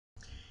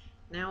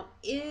Now,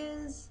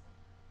 is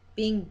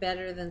being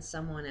better than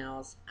someone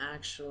else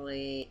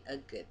actually a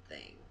good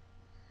thing?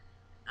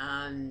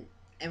 Um,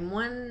 and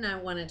one I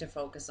wanted to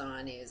focus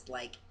on is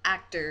like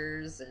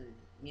actors and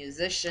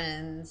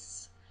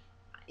musicians,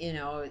 you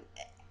know,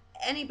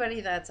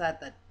 anybody that's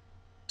at the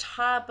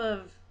top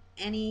of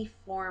any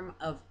form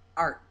of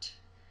art.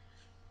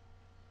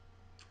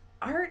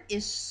 Art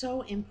is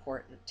so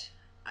important.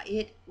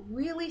 It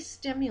really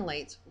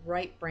stimulates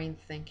right brain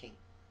thinking.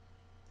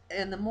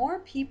 And the more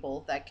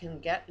people that can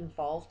get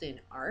involved in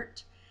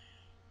art,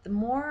 the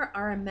more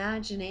our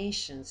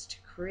imaginations to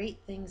create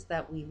things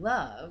that we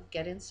love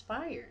get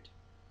inspired.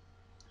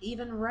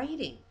 Even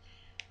writing,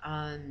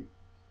 um,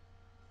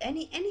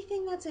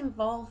 anything that's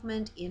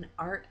involvement in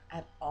art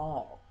at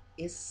all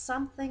is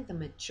something the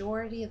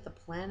majority of the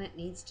planet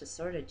needs to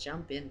sort of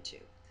jump into.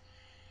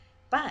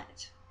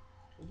 But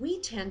we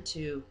tend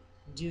to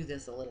do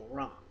this a little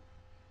wrong.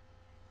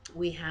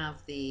 We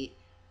have the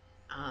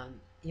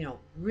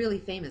really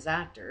famous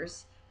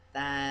actors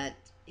that,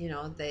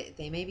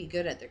 they may be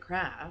good at their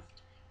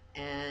craft,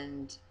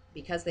 and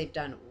because they've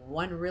done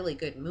one really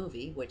good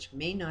movie, which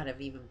may not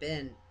have even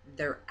been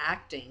their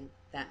acting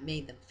that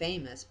made them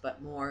famous,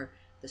 but more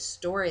the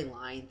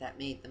storyline that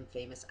made them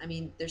famous. I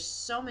mean, there's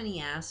so many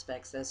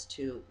aspects as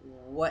to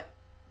what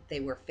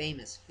they were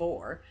famous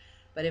for,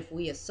 but if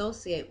we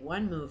associate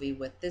one movie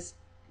with this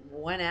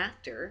one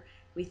actor,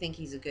 we think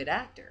he's a good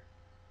actor.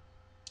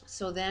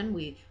 So then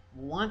we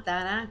want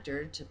that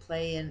actor to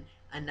play in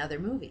another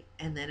movie,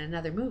 and then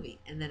another movie,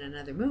 and then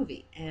another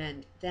movie.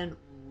 And then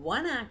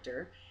one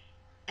actor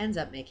ends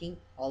up making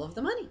all of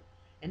the money.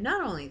 And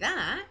not only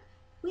that,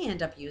 we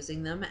end up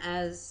using them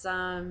as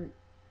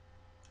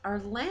our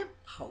lamp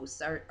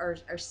posts, our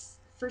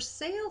for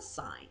sale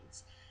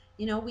signs.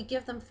 We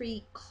give them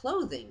free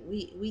clothing.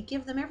 We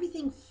give them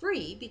everything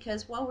free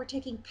because while we're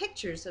taking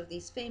pictures of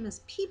these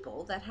famous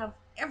people that have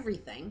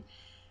everything,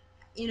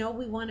 we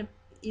want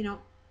to,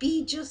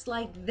 be just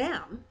like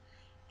them.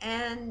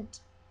 And,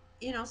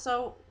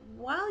 so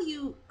while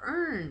you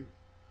earn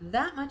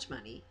that much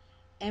money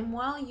and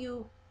while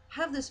you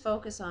have this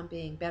focus on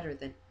being better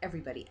than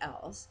everybody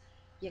else,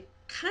 you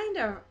kind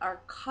of are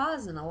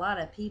causing a lot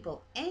of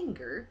people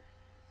anger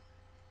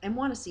and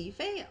want to see you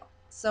fail.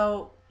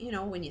 So,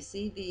 when you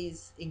see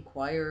these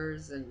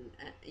inquirers and,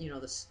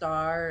 the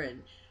Star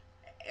and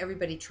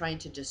everybody trying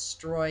to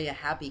destroy a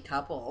happy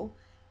couple,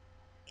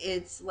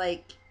 it's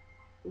like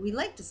we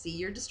like to see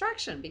your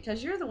destruction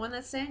because you're the one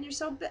that's saying you're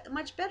so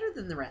much better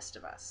than the rest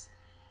of us.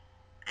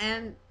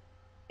 And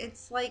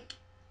it's like,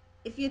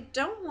 if you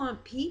don't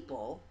want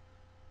people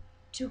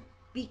to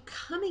be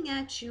coming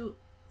at you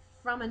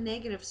from a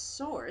negative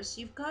source,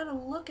 you've got to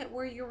look at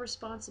where your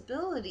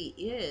responsibility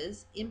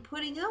is in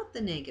putting out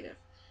the negative.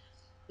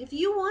 If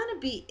you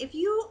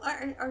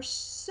are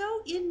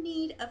so in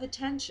need of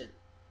attention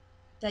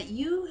that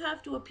you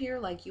have to appear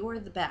like you're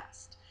the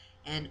best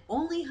and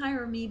only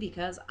hire me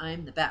because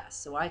I'm the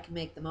best so I can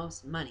make the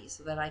most money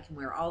so that I can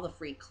wear all the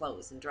free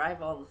clothes and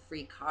drive all the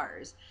free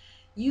cars,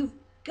 you've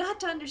got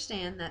to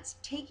understand that's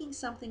taking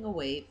something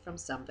away from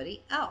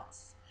somebody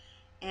else.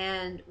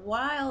 And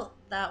while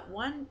that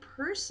one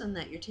person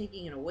that you're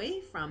taking it away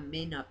from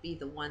may not be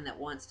the one that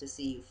wants to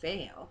see you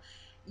fail,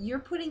 you're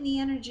putting the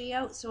energy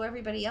out so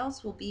everybody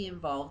else will be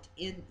involved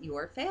in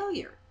your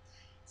failure.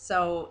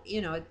 So,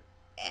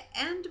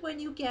 and when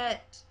you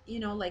get,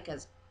 like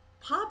as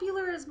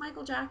popular as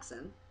Michael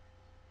Jackson,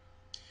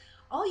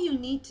 all you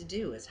need to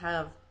do is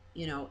have,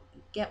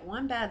 get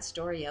one bad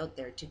story out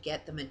there to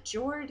get the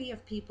majority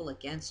of people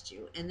against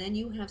you. And then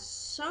you have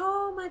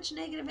so much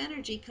negative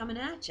energy coming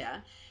at you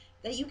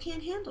that you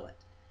can't handle it.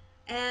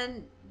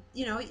 And,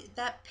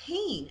 that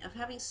pain of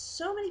having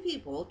so many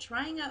people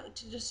trying out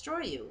to destroy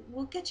you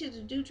will get you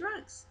to do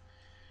drugs.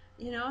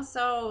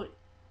 So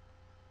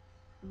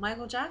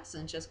Michael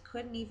Jackson just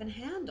couldn't even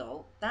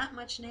handle that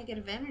much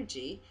negative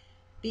energy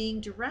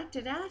being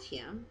directed at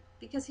him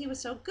because he was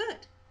so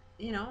good,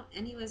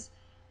 and he was,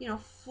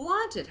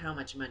 flaunted how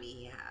much money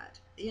he had.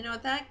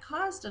 That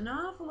caused an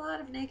awful lot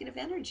of negative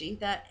energy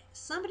that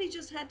somebody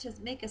just had to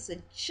make a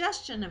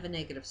suggestion of a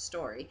negative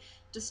story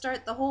to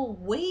start the whole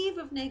wave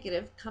of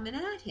negative coming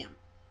at him.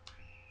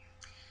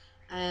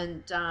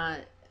 And,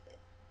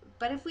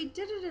 but if we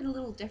did it a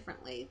little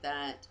differently,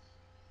 that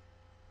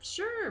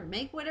sure,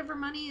 make whatever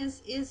money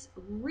is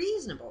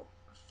reasonable.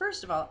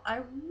 First of all,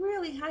 I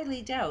really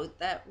highly doubt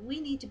that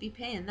we need to be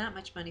paying that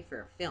much money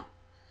for a film,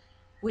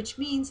 which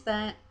means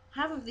that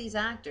half of these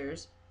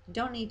actors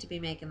don't need to be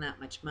making that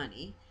much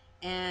money,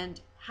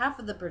 and half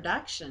of the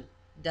production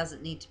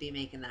doesn't need to be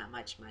making that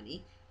much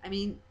money. I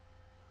mean,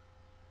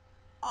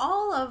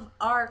 all of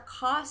our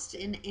cost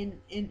in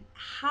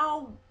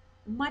how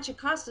much it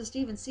cost us to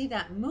even see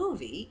that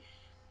movie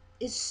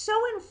is so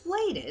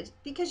inflated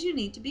because you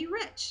need to be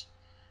rich.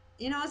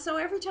 So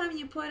every time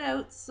you put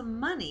out some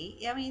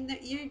money, I mean,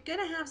 you're going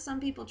to have some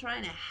people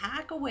trying to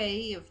hack a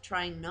way of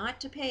trying not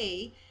to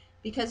pay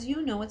because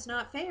it's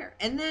not fair.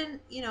 And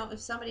then, if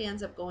somebody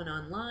ends up going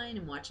online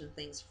and watching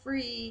things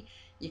free,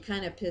 you're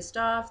kind of pissed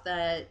off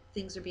that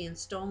things are being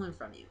stolen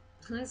from you.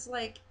 And it's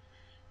like,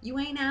 You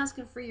ain't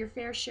asking for your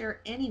fair share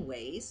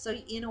anyways. So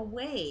in a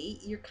way,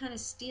 you're kind of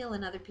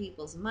stealing other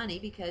people's money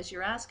because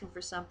you're asking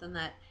for something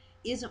that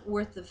isn't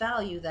worth the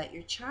value that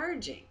you're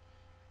charging.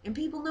 And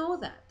people know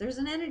that. There's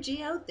an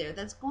energy out there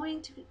that's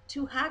going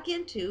to hack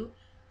into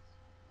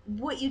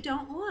what you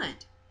don't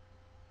want.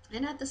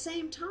 And at the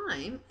same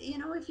time,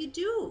 if you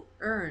do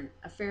earn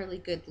a fairly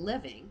good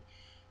living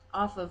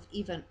off of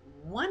even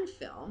one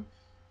film,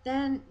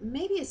 then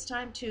maybe it's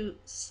time to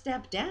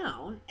step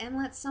down and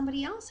let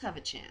somebody else have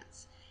a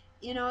chance.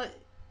 You know,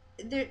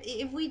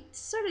 if we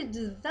sort of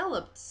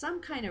developed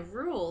some kind of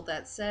rule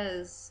that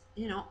says,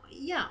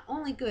 yeah,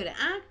 only good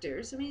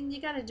actors, I mean,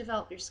 you got to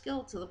develop your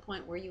skill to the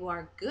point where you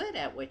are good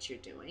at what you're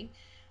doing,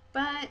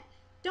 but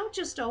don't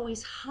just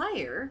always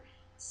hire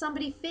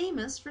somebody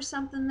famous for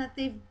something that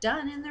they've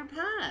done in their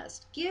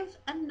past. Give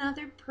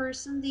another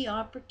person the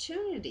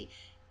opportunity.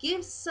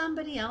 Give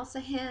somebody else a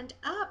hand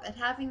up at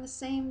having the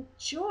same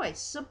joy.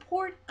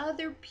 Support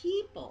other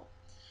people.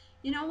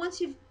 Once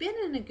you've been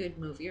in a good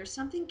movie or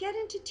something, get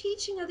into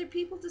teaching other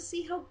people to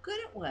see how good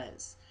it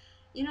was.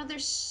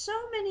 There's so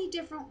many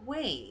different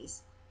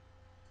ways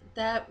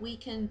that we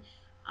can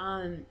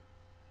um,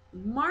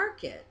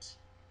 market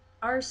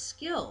our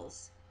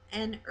skills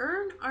and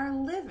earn our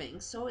living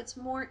so it's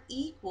more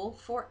equal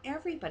for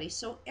everybody,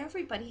 so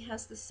everybody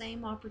has the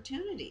same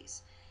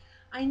opportunities.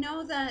 I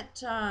know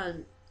that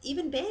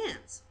even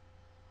bands,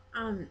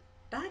 um,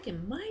 back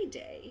in my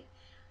day,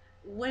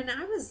 when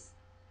I was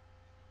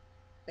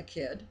a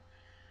kid,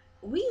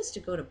 we used to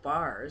go to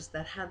bars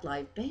that had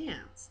live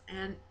bands,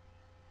 and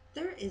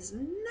there is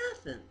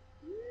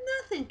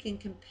nothing can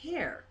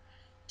compare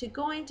to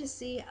going to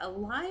see a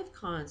live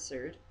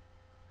concert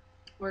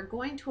or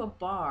going to a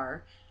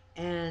bar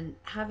and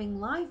having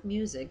live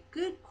music,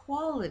 good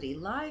quality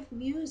live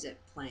music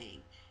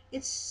playing.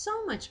 It's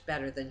so much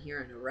better than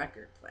hearing a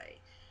record play.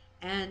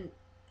 And,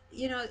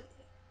 you know,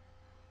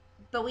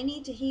 but we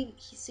need to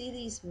see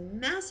these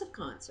massive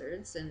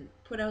concerts and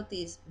put out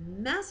these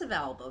massive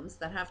albums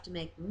that have to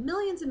make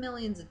millions and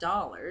millions of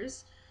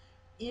dollars,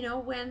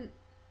 when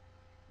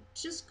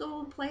just go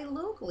and play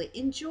locally.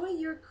 Enjoy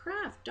your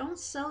craft. Don't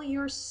sell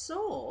your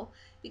soul,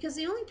 because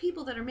the only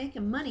people that are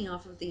making money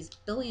off of these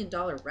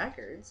billion-dollar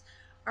records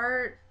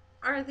are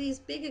these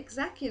big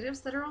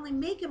executives that are only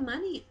making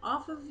money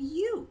off of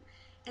you.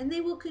 And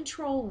they will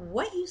control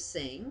what you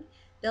sing.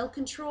 They'll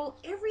control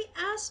every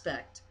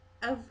aspect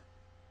of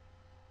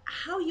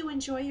how you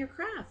enjoy your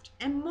craft.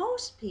 And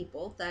most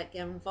people that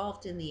get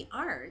involved in the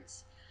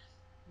arts,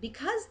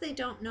 because they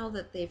don't know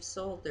that they've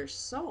sold their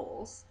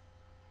souls,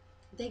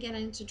 they get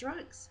into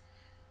drugs.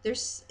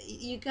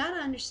 You got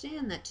to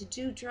understand that to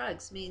do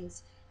drugs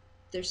means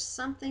there's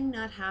something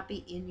not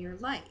happy in your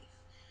life.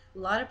 A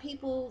lot of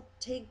people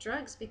take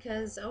drugs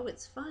because, oh,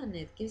 it's fun,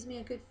 it gives me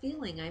a good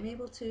feeling, I'm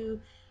able to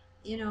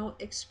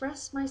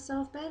express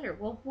myself better.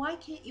 Well, why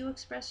can't you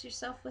express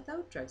yourself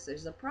without drugs?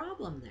 There's a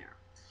problem there.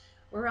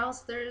 Or else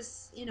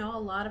there's a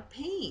lot of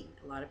pain.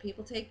 A lot of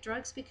people take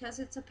drugs because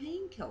it's a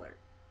painkiller.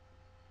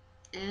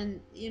 And,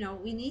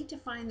 we need to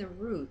find the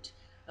root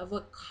of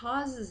what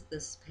causes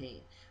this pain.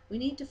 We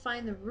need to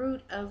find the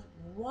root of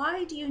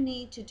why do you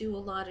need to do a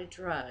lot of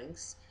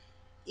drugs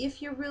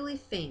if you're really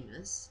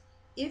famous,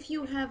 if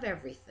you have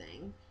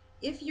everything,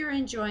 if you're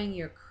enjoying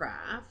your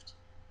craft.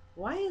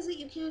 Why is it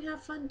you can't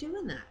have fun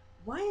doing that?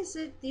 Why is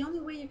it the only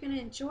way you're going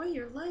to enjoy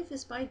your life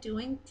is by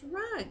doing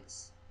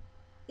drugs?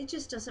 It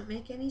just doesn't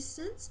make any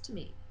sense to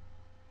me.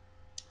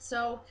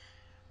 So,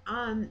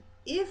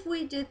 if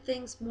we did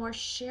things more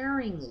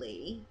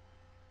sharingly,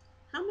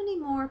 how many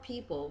more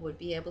people would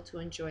be able to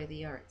enjoy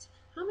the arts?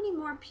 How many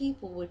more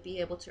people would be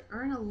able to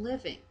earn a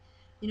living,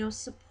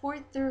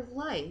 support their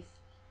life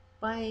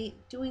by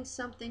doing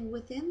something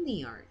within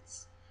the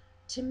arts?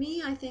 To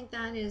me, I think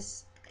that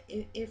is,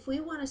 if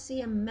we want to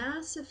see a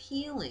massive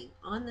healing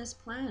on this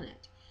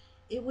planet,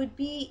 it would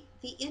be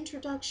the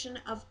introduction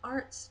of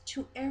arts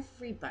to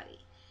everybody.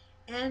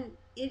 And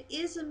it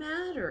is a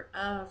matter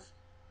of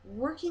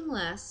working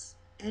less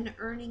and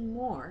earning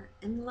more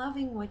and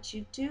loving what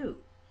you do.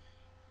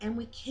 And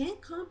we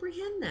can't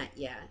comprehend that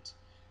yet,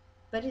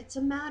 but it's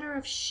a matter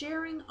of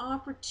sharing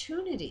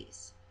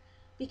opportunities.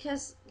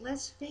 Because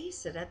let's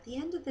face it, at the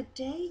end of the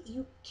day,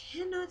 you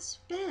cannot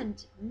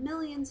spend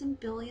millions and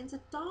billions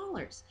of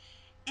dollars.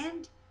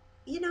 And,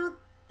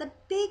 the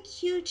big,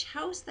 huge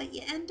house that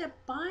you end up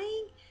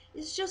buying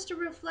is just a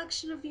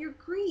reflection of your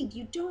greed.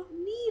 You don't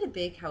need a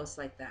big house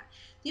like that.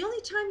 The only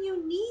time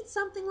you need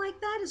something like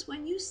that is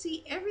when you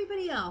see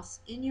everybody else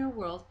in your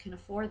world can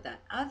afford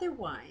that.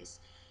 Otherwise,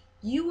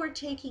 you are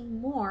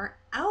taking more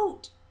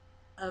out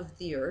of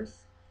the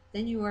earth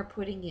than you are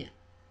putting in.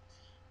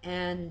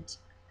 And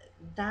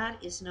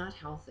that is not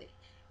healthy.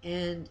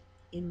 And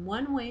in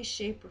one way,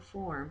 shape, or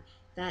form,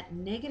 that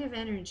negative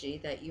energy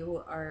that you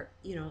are,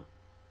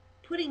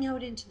 putting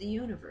out into the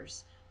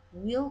universe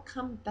will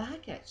come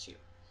back at you.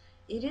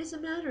 It is a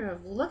matter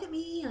of, look at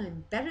me,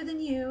 I'm better than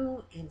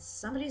you, and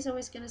somebody's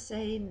always going to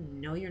say,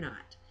 no, you're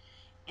not.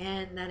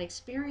 And that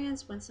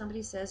experience when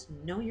somebody says,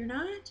 no, you're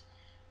not,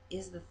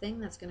 is the thing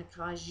that's going to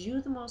cause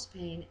you the most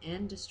pain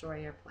and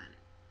destroy our planet.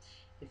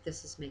 If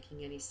this is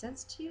making any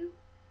sense to you,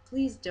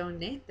 please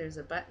donate. There's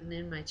a button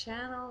in my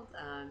channel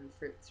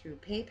through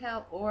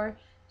PayPal, or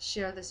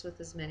share this with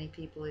as many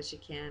people as you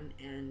can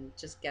and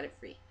just get it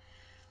free.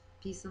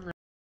 Peace and love.